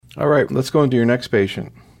All right, let's go into your next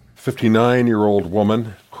patient. 59-year-old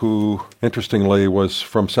woman who, interestingly, was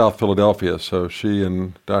from South Philadelphia. So she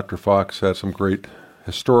and Dr. Fox had some great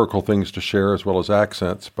historical things to share as well as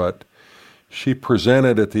accents. But she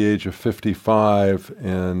presented at the age of 55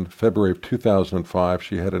 in February of 2005.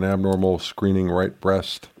 She had an abnormal screening right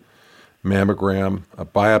breast mammogram. A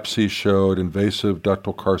biopsy showed invasive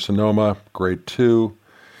ductal carcinoma, grade 2.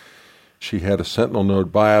 She had a sentinel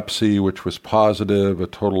node biopsy, which was positive. A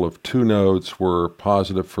total of 2 nodes were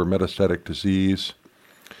positive for metastatic disease.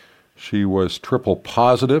 She was triple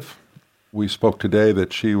positive. We spoke today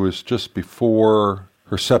that she was just before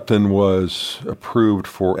Herceptin was approved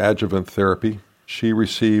for adjuvant therapy. She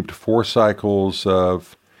received 4 cycles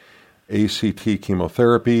of ACT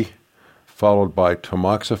chemotherapy, followed by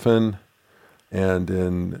tamoxifen, and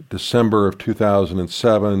in December of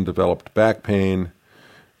 2007 developed back pain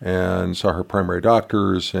and saw her primary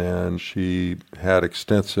doctors, and she had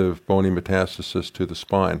extensive bony metastasis to the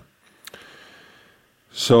spine.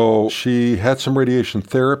 So she had some radiation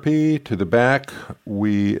therapy to the back.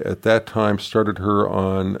 We, at that time, started her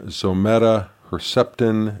on Zometa,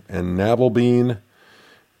 Herceptin, and Navalbene.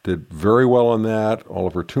 Did very well on that. All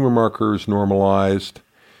of her tumor markers normalized.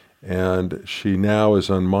 And she now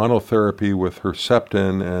is on monotherapy with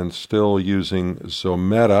Herceptin and still using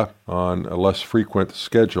Zometa on a less frequent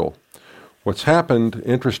schedule. What's happened,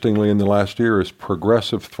 interestingly, in the last year is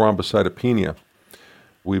progressive thrombocytopenia.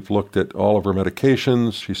 We've looked at all of her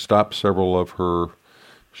medications. She stopped several of her.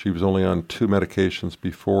 She was only on 2 medications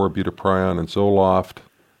before, butyprion and Zoloft.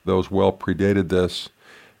 Those well predated this.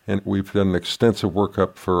 And we've done an extensive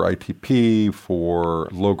workup for ITP, for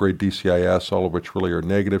low-grade DCIS, all of which really are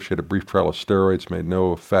negative. She had a brief trial of steroids, made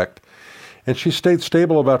no effect. And she stayed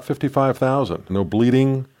stable about 55,000. No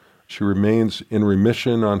bleeding. She remains in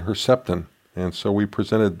remission on Herceptin. And so we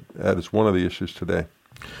presented that as one of the issues today.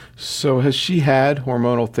 So has she had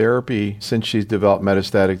hormonal therapy since she's developed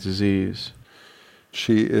metastatic disease?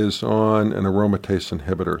 She is on an aromatase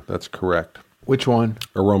inhibitor. That's correct. Which one?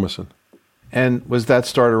 Aromasin. And was that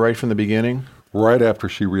started right from the beginning? Right after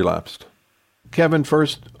she relapsed. Kevin,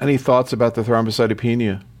 first, any thoughts about the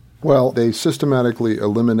thrombocytopenia? Well, they systematically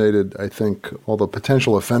eliminated, I think, all the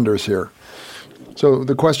potential offenders here. So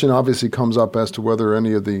the question obviously comes up as to whether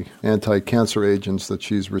any of the anti-cancer agents that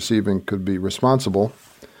she's receiving could be responsible.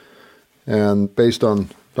 And based on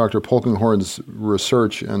Dr. Polkinghorn's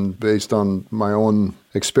research and based on my own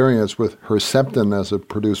experience with Herceptin as a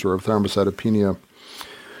producer of thrombocytopenia,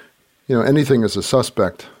 anything is a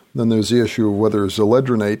suspect. Then there's the issue of whether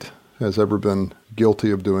zoledronate has ever been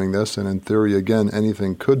guilty of doing this, and in theory, again,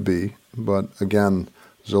 anything could be. But again,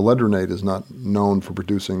 zoledronate is not known for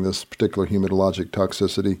producing this particular hematologic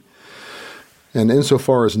toxicity. And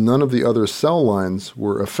insofar as none of the other cell lines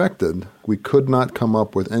were affected, we could not come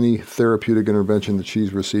up with any therapeutic intervention that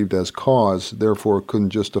she's received as cause, therefore couldn't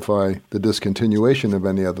justify the discontinuation of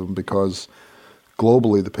any of them because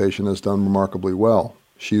globally the patient has done remarkably well.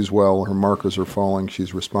 She's well, her markers are falling,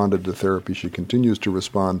 she's responded to therapy, she continues to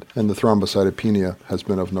respond, and the thrombocytopenia has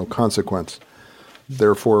been of no consequence.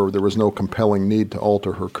 Therefore, there was no compelling need to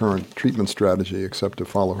alter her current treatment strategy except to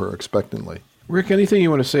follow her expectantly. Rick, anything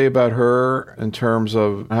you want to say about her in terms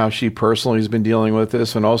of how she personally has been dealing with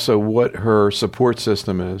this and also what her support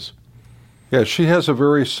system is? Yeah, she has a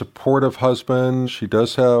very supportive husband. She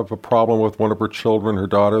does have a problem with one of her children, her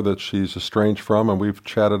daughter, that she's estranged from, and we've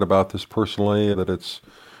chatted about this personally, that it's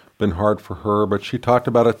been hard for her. But she talked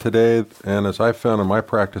about it today, and as I found in my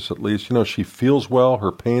practice at least, she feels well,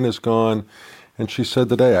 her pain is gone, and she said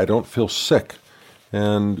today, I don't feel sick.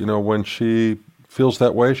 And, when she feels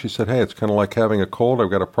that way, she said, hey, it's kind of like having a cold.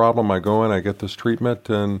 I've got a problem. I go in, I get this treatment,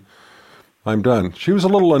 and I'm done. She was a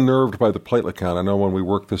little unnerved by the platelet count. I know when we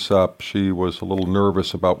worked this up, she was a little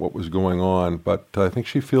nervous about what was going on, but I think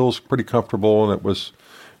she feels pretty comfortable, and it was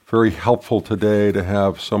very helpful today to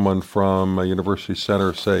have someone from a university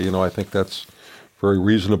center say, I think that's very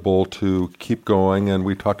reasonable to keep going. And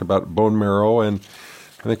we talked about bone marrow, and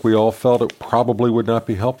I think we all felt it probably would not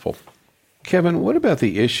be helpful. Kevin, what about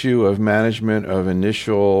the issue of management of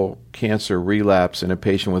initial cancer relapse in a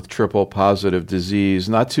patient with triple positive disease?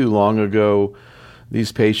 Not too long ago,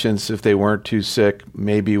 these patients, if they weren't too sick,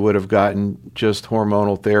 maybe would have gotten just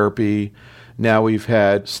hormonal therapy. Now we've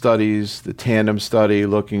had studies, the Tandem study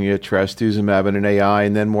looking at trastuzumab and an AI,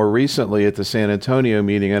 and then more recently at the San Antonio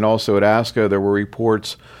meeting and also at ASCO, there were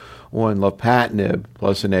reports on lapatinib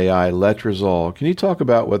plus an AI, letrozole. Can you talk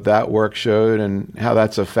about what that work showed and how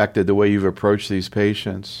that's affected the way you've approached these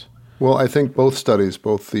patients? Well, I think both studies,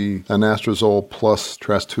 both the anastrozole plus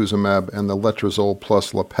trastuzumab and the letrozole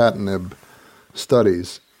plus lapatinib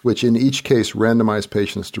studies, which in each case randomized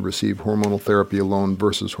patients to receive hormonal therapy alone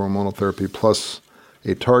versus hormonal therapy plus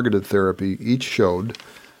a targeted therapy, each showed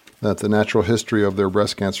that the natural history of their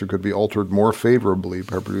breast cancer could be altered more favorably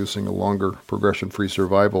by producing a longer progression-free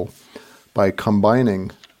survival by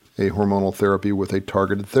combining a hormonal therapy with a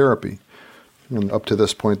targeted therapy. And up to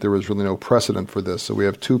this point, there was really no precedent for this. So we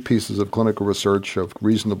have two pieces of clinical research of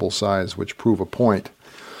reasonable size which prove a point.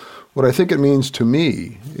 What I think it means to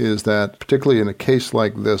me is that, particularly in a case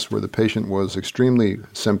like this where the patient was extremely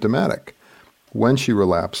symptomatic, when she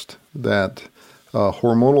relapsed, that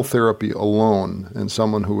hormonal therapy alone in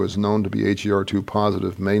someone who is known to be HER2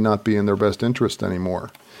 positive may not be in their best interest anymore.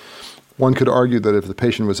 One could argue that if the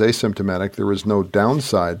patient was asymptomatic, there is no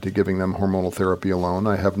downside to giving them hormonal therapy alone.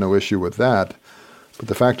 I have no issue with that. But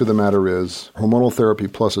the fact of the matter is, hormonal therapy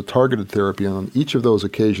plus a targeted therapy on each of those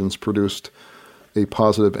occasions produced a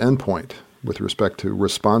positive endpoint with respect to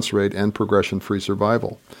response rate and progression-free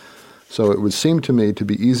survival. So it would seem to me to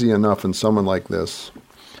be easy enough in someone like this,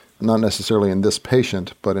 not necessarily in this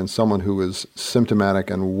patient, but in someone who is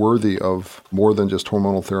symptomatic and worthy of more than just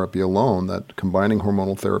hormonal therapy alone, that combining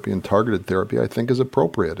hormonal therapy and targeted therapy, I think, is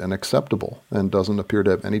appropriate and acceptable and doesn't appear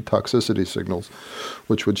to have any toxicity signals,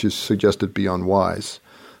 which would suggest it be unwise.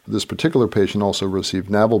 This particular patient also received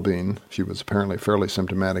navalbine. She was apparently fairly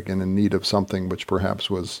symptomatic and in need of something which perhaps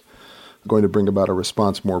was going to bring about a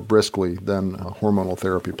response more briskly than hormonal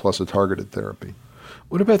therapy plus a targeted therapy.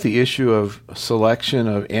 What about the issue of selection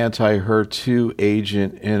of anti-HER2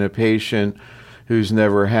 agent in a patient who's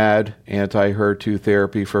never had anti-HER2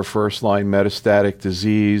 therapy for first-line metastatic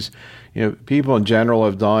disease? You know, people in general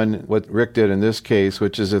have done what Rick did in this case,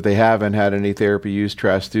 which is if they haven't had any therapy, use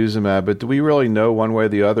trastuzumab. But do we really know one way or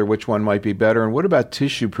the other which one might be better? And what about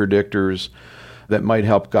tissue predictors that might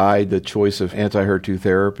help guide the choice of anti-HER2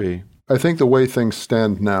 therapy? I think the way things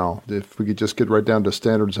stand now, if we could just get right down to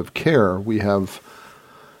standards of care, we have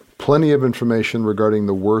plenty of information regarding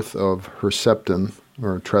the worth of Herceptin,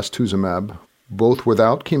 or trastuzumab, both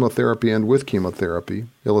without chemotherapy and with chemotherapy,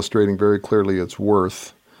 illustrating very clearly its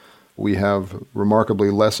worth. We have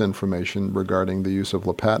remarkably less information regarding the use of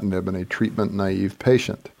lapatinib in a treatment-naive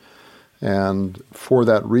patient. And for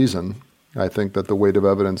that reason, I think that the weight of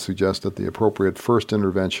evidence suggests that the appropriate first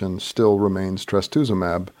intervention still remains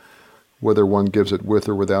trastuzumab. Whether one gives it with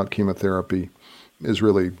or without chemotherapy is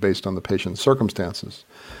really based on the patient's circumstances.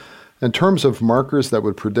 In terms of markers that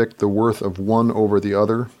would predict the worth of one over the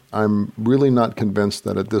other, I'm really not convinced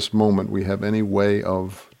that at this moment we have any way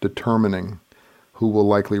of determining who will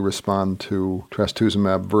likely respond to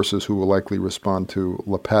trastuzumab versus who will likely respond to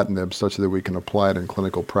lapatinib such that we can apply it in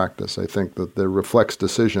clinical practice. I think that the reflex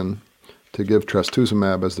decision to give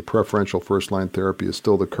trastuzumab as the preferential first-line therapy is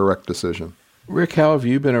still the correct decision. Rick, how have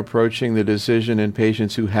you been approaching the decision in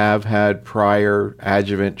patients who have had prior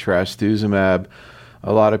adjuvant trastuzumab?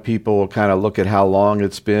 A lot of people will kind of look at how long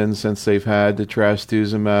it's been since they've had the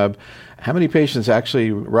trastuzumab. How many patients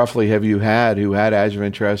actually roughly have you had who had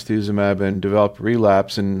adjuvant trastuzumab and developed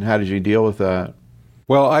relapse, and how did you deal with that?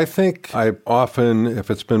 Well, I think I often, if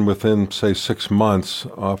it's been within, say, 6 months,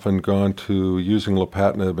 often gone to using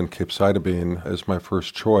lapatinib and capecitabine as my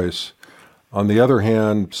first choice. On the other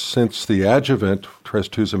hand, since the adjuvant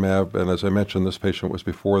trastuzumab, and as I mentioned, this patient was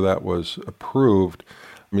before that was approved,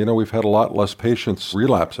 we've had a lot less patients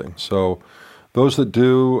relapsing. So those that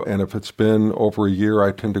do, and if it's been over a year,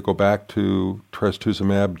 I tend to go back to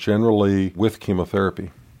trastuzumab, generally with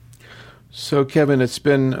chemotherapy. So, Kevin, it's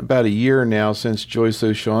been about a year now since Joyce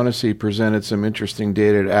O'Shaughnessy presented some interesting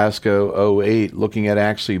data at ASCO 08, looking at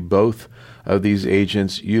actually both of these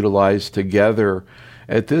agents utilized together.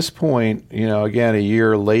 At this point, again, a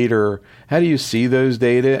year later, how do you see those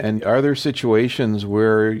data? And are there situations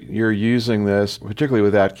where you're using this, particularly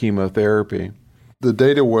without chemotherapy? The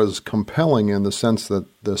data was compelling in the sense that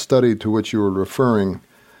the study to which you were referring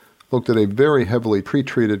looked at a very heavily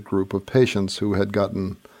pretreated group of patients who had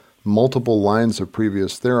gotten multiple lines of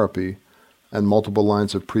previous therapy and multiple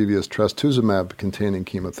lines of previous trastuzumab-containing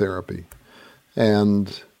chemotherapy.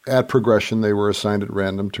 And at progression, they were assigned at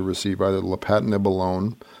random to receive either lapatinib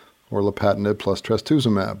alone or lapatinib plus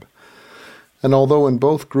trastuzumab. And although in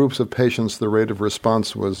both groups of patients the rate of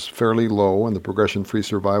response was fairly low and the progression-free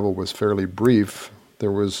survival was fairly brief,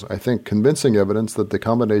 there was, I think, convincing evidence that the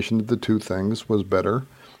combination of the two things was better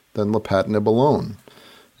than lapatinib alone.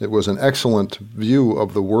 It was an excellent view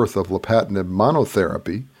of the worth of lapatinib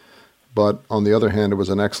monotherapy, but on the other hand, it was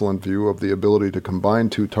an excellent view of the ability to combine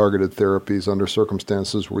two targeted therapies under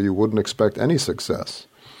circumstances where you wouldn't expect any success.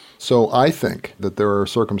 So I think that there are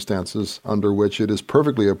circumstances under which it is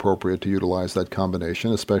perfectly appropriate to utilize that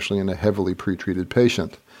combination, especially in a heavily pretreated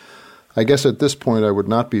patient. I guess at this point I would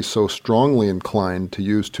not be so strongly inclined to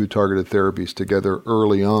use two targeted therapies together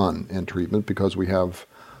early on in treatment because we have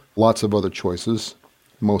lots of other choices,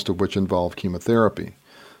 most of which involve chemotherapy.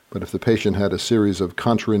 But if the patient had a series of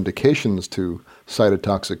contraindications to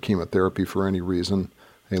cytotoxic chemotherapy for any reason,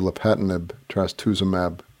 a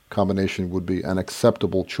lapatinib-trastuzumab combination would be an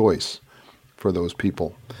acceptable choice for those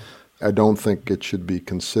people. I don't think it should be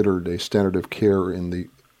considered a standard of care in the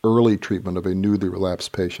early treatment of a newly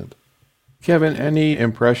relapsed patient. Kevin, any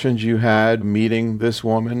impressions you had meeting this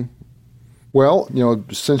woman? Well,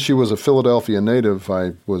 since she was a Philadelphia native,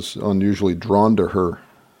 I was unusually drawn to her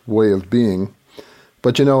way of being.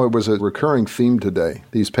 But it was a recurring theme today.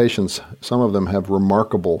 These patients, some of them have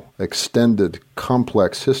remarkable, extended,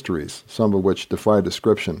 complex histories, some of which defy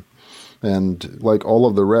description. And like all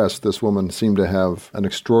of the rest, this woman seemed to have an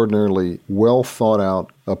extraordinarily well thought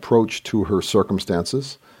out approach to her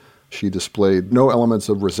circumstances. She displayed no elements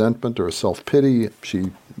of resentment or self-pity. She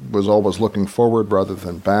was always looking forward rather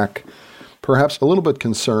than back. Perhaps a little bit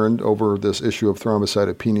concerned over this issue of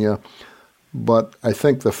thrombocytopenia. But I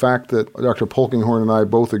think the fact that Dr. Polkinghorn and I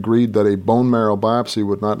both agreed that a bone marrow biopsy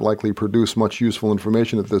would not likely produce much useful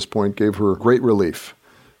information at this point gave her great relief.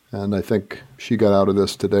 And I think she got out of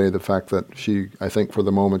this today the fact that she, I think for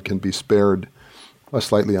the moment, can be spared a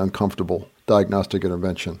slightly uncomfortable diagnostic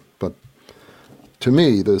intervention. But to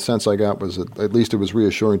me, the sense I got was that at least it was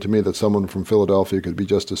reassuring to me that someone from Philadelphia could be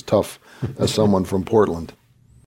just as tough as someone from Portland.